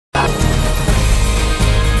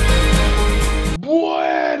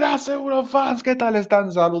días, Eurofans, ¿qué tal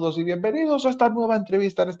están? Saludos y bienvenidos a esta nueva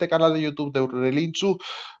entrevista en este canal de YouTube de Eurorelinchu.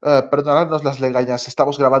 Perdonadnos las legañas,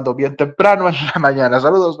 estamos grabando bien temprano en la mañana.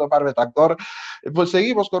 Saludos, Omar Betancor. Pues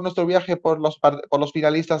seguimos con nuestro viaje por los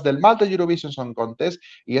finalistas del Malta Eurovision Song Contest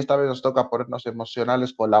y esta vez nos toca ponernos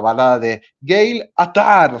emocionales con la balada de Gail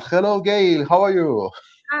Attard. Hello, Gail, how are you?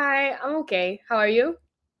 Hi, I'm okay. How are you?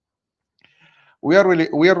 We are really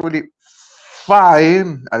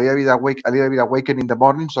fine. A little bit awakened in the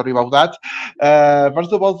morning. Sorry about that.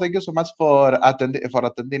 First of all, thank you so much for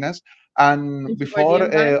attending us. And Thank you for the before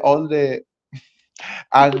invite. all the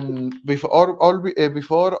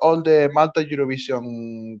before all the Malta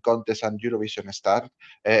Eurovision contest and Eurovision stuff.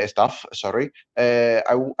 Sorry,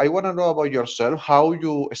 I want to know about yourself. How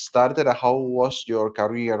you started and how was your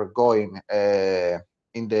career going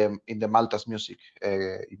in the Malta's music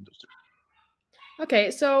industry?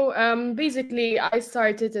 Okay, so basically, I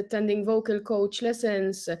started attending vocal coach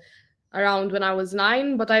lessons around when I was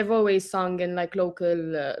 9, but I've always sung in like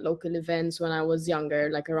local events when I was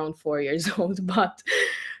younger, like around 4 years old. But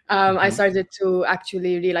I Mhm. started to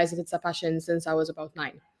actually realize that it's a passion since I was about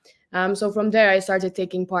 9. So from there, I started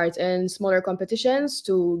taking part in smaller competitions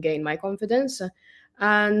to gain my confidence.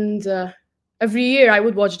 And every year, I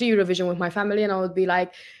would watch the Eurovision with my family, and I would be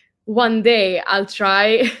like, one day I'll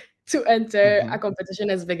try to enter a Mhm. competition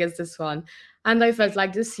as big as this one. And I felt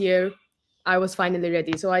like this year I was finally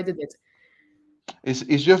ready, so I did it.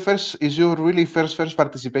 Is your really first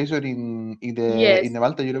participation in Yes, the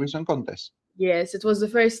Malta Eurovision contest? yes, it was the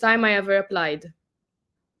first time I ever applied.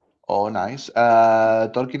 Oh, nice.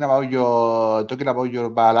 Talking about your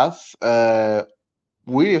ballads,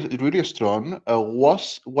 really strong.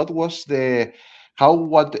 What was the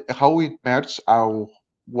how it merged and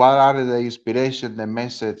what are the inspiration, the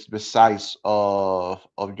message, the size of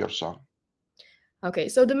your song? Okay,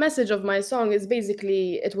 so the message of my song is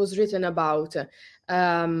basically it was written about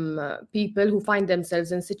people who find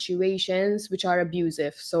themselves in situations which are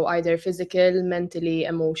abusive, so either physical, mentally,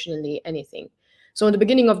 emotionally, anything. So in the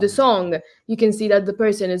beginning of the Mhm. song, you can see that the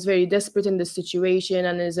person is very desperate in this situation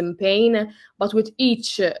and is in pain, but with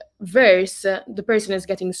each verse, the person is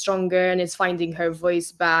getting stronger and is finding her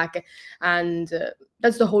voice back, and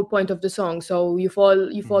that's the whole point of the song. So you fall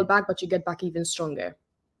Mhm. back, but you get back even stronger.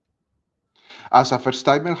 As a first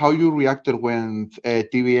timer, how you reacted when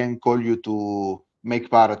TVN called you to make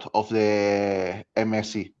part of the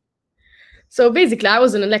MSC? So basically, I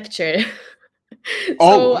was in a lecture.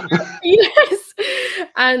 Oh. So yes,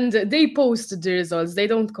 and they post the results. They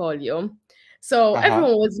don't call you. So Uh-huh.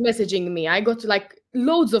 everyone was messaging me. I got like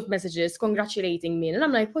loads of messages congratulating me, and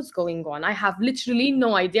I'm like, "What's going on?" I have literally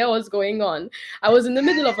no idea what's going on. I was in the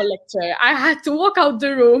middle of a lecture. I had to walk out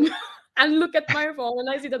the room. And look at my phone, and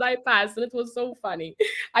I see that I passed, and it was so funny.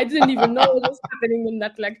 I didn't even know what was happening in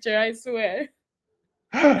that lecture. I swear.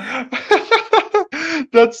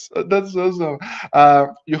 That's awesome.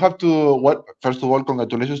 You have to what first of all,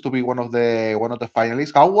 congratulations to be one of the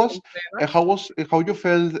finalists. Thank you very much. How you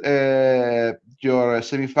felt your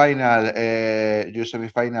semifinal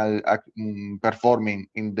performing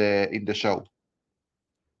in the show?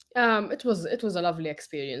 It was a lovely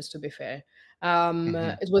experience, to be fair. Hmm.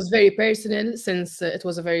 It was very personal since it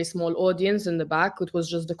was a very small audience in the back. It was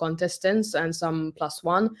just the contestants and some plus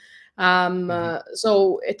one. Hmm.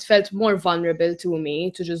 So it felt more vulnerable to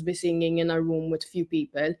me to just be singing in a room with few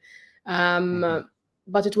people. Um, Hmm. uh,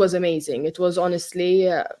 but it was amazing. It was honestly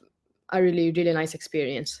a really, really nice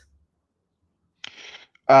experience.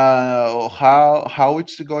 How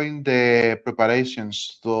it's going the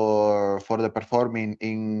preparations for the performing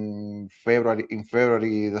in February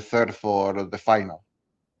the 3rd for the final?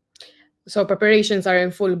 So preparations are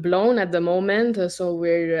in full blown at the moment. So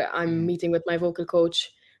I'm Mhm. meeting with my vocal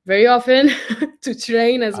coach very often to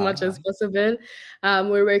train as Ah, much as nice. possible.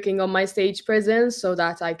 We're working on my stage presence so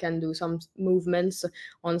that I can do some movements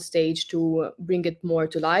on stage to bring it more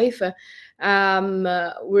to life.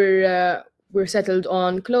 We're settled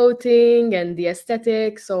on clothing and the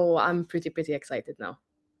aesthetic, so I'm pretty excited now.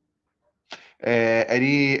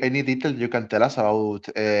 Any detail you can tell us about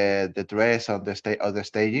the dress or the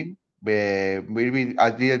staging? Will be a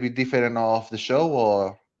little bit different of the show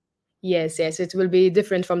or? Yes, it will be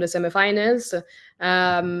different from the semifinals. Mhm.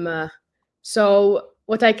 Um, uh, so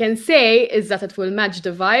what I can say is that it will match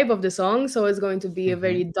the vibe of the song. So it's going to be a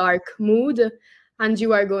very Mhm. dark mood, and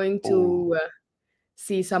you are going Oh, to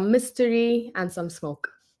see some mystery and some smoke.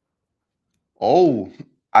 oh,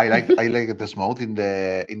 I like the smoke in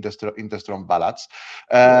the strong ballads.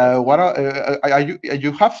 Yes. What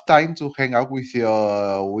you have time to hang out with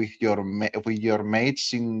your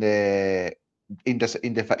mates in the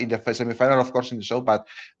semifinal, of course, in the show, but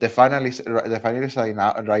the final is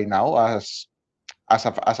right now as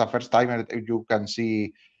a first timer. You can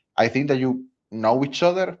see. I think that you know each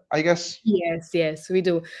other, I guess. Yes, we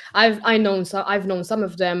do. I've known some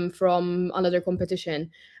of them from another competition,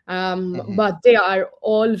 but they are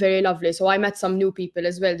all very lovely. So I met some new people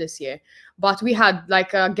as well this year. But we had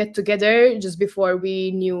like a get together just before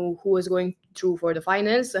we knew who was going through for the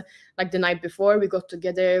finals. Like the night before, we got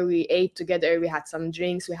together, we ate together, we had some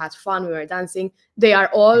drinks, we had fun, we were dancing. They are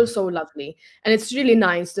all so lovely, and it's really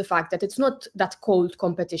nice the fact that it's not that cold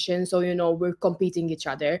competition. So we're competing each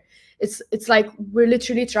other. It's like we're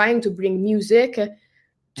literally trying to bring music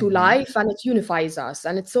to life, and it unifies us,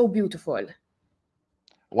 and it's so beautiful.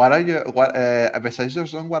 What are your besides your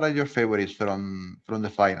song? What are your favorites from the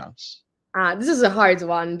finals? This is a hard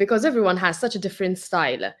one because everyone has such a different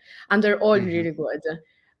style, and they're all really good.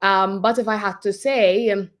 But if I had to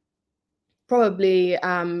say, probably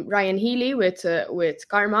Ryan Healy with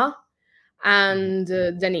Karma, and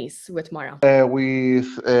Denise with Mara. With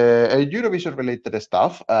Eurovision related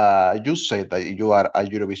stuff, you said that you are a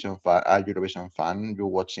Eurovision fan. You're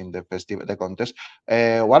watching the festival, the contest.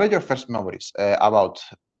 What are your first memories about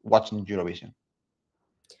watching Eurovision?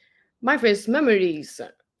 My first memories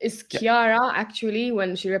is Chiara, actually,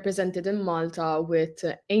 when she represented in Malta with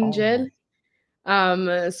Angel.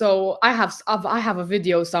 So I have a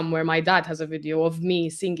video somewhere. My dad has a video of me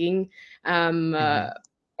singing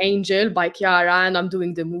Angel by Chiara, and I'm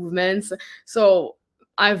doing the movements. So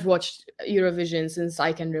I've watched Eurovision since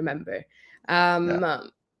I can remember.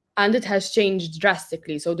 And it has changed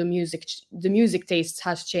drastically. So the music taste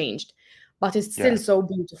has changed, but it's still so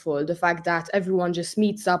beautiful. The fact that everyone just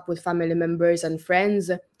meets up with family members and friends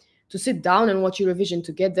to sit down and watch Eurovision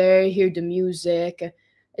together, hear the music.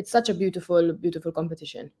 It's such a beautiful, beautiful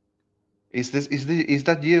competition. Is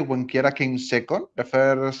that year when Chiara came second? The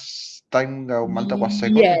first time Malta was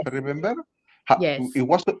second, if I remember. Yes. It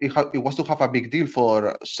was to have a big deal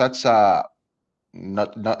for such a I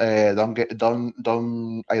don't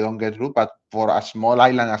get rude, but for a small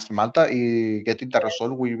island as Malta, getting the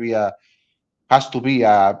result has to be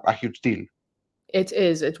a huge deal. It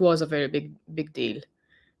is. It was a very big deal.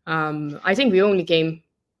 I think we only came,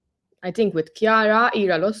 with Chiara,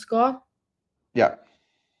 Ira Losco. Yeah.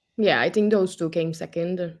 Yeah, I think those two came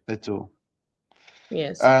second. The two.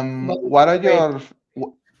 Yes. What are your?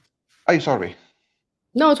 I'm sorry.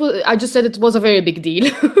 No, I just said it was a very big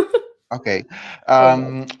deal. Okay.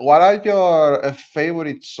 What are your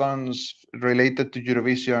favorite songs related to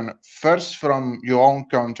Eurovision? First from your own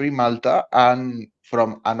country, Malta, and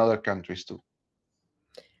from another countries too.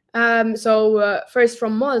 So first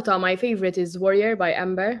from Malta, my favorite is Warrior by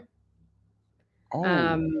Amber.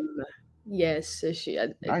 Oh. Yes,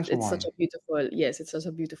 Nice it's one. such a beautiful, it's such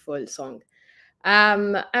a beautiful song.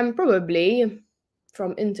 And probably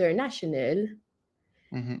from international,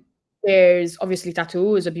 there's obviously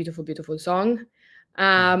Tattoo is a beautiful, beautiful song.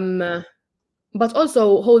 But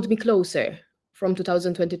also Hold Me Closer from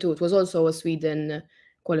 2022. It was also a Sweden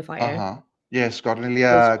qualifier. Yes,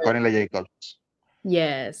 Cornelia Jacobs.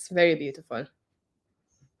 Yes, very beautiful.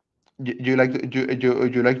 You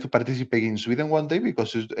like to participate in Sweden one day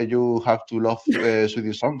because you have to love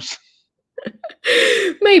Swedish songs.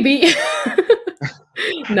 Maybe.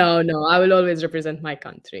 No, I will always represent my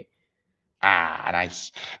country.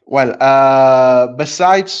 Nice. Well,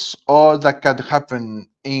 besides all that can happen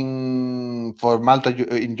for Malta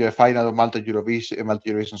in the final of Malta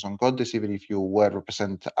Eurovision Song Contest, even if you were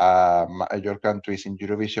represent your countries in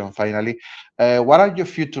Eurovision finally, what are your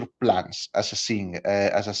future plans as a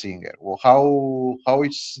singer? Well, how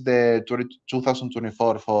is the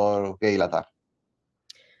 2024 for Gail Attard?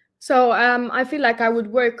 So I feel like I would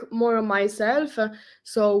work more on myself.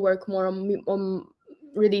 So work more on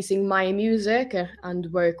releasing my music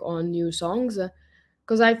and work on new songs,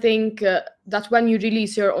 because I think that when you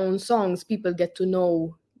release your own songs, people get to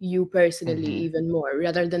know you personally even more,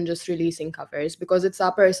 rather than just releasing covers, because it's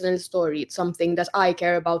a personal story. It's something that I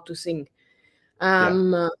care about to sing.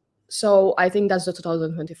 So I think that's the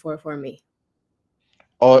 2024 for me.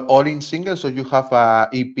 All in singles, or you have a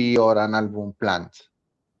EP or an album planned?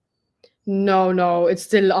 No, it's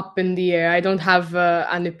still up in the air. I don't have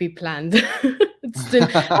an EP planned. It's still,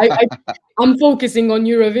 I'm focusing on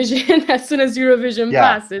Eurovision. As soon as Eurovision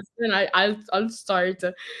passes, then I'll start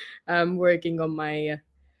working on my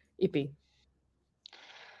EP.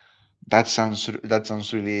 That sounds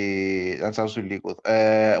really good.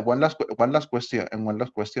 One last question.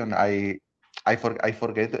 I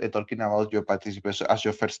forget talking about your participation as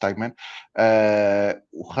your first timer.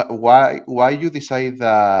 Why you decide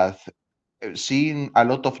that seeing a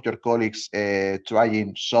lot of your colleagues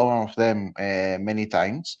trying, some of them many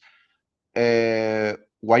times,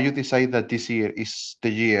 why you decide that this year is the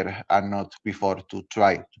year and not before to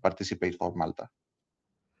try to participate for Malta?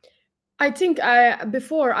 I think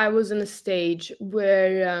before I was in a stage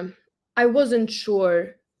where I wasn't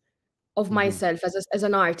sure of myself as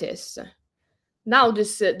an artist. Now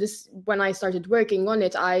this when I started working on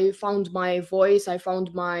it, I found my voice, I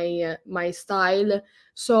found my my style,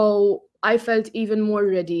 so I felt even more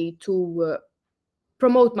ready to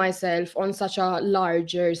promote myself on such a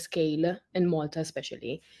larger scale in Malta,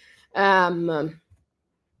 especially.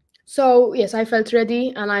 So yes, I felt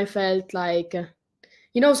ready, and I felt like,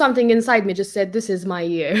 you know, something inside me just said, "This is my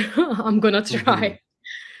year. I'm gonna try."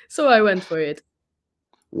 So I went for it.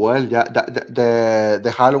 Well, yeah,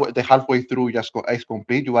 the halfway through just is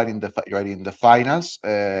complete. You are in the finals.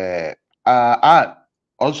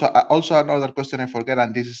 Also another question I forget,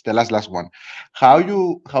 and this is the last one. How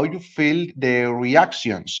you feel the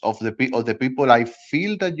reactions of the people? I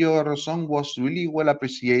feel that your song was really well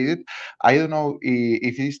appreciated. I don't know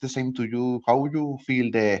if it is the same to you. How you feel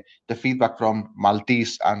the feedback from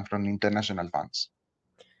Maltese and from international fans?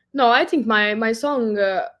 No, I think my song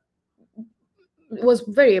was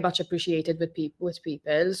very much appreciated with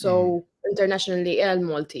people. So internationally and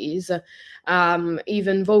Maltese,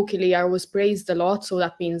 even vocally, I was praised a lot. So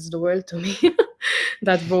that means the world to me.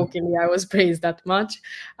 That vocally I was praised that much.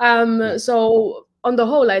 So on the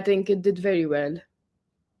whole, I think it did very well.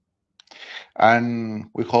 And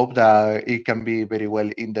we hope that it can be very well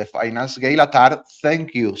in the finals. Gail Attard,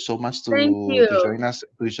 thank you so much Thank you.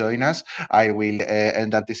 to join us. I will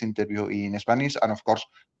end up this interview in Spanish, and of course,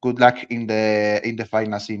 good luck in the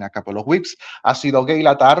finals in a couple of weeks. Ha sido Gail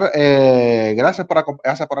Attard. Gracias por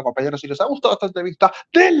acompañarnos. Si les ha gustado esta entrevista,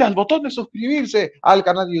 denle al botón de suscribirse al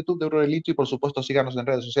canal de YouTube de Eurorelinchu, y por supuesto síganos en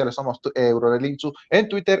redes sociales. Somos Eurorelinchu en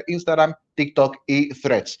Twitter, Instagram, TikTok y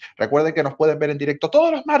Threads. Recuerden que nos pueden ver en directo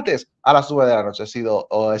todos los martes a las 9 de la noche. He sido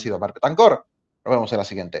Marc Betancor. Nos vemos en la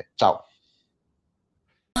siguiente. Chao.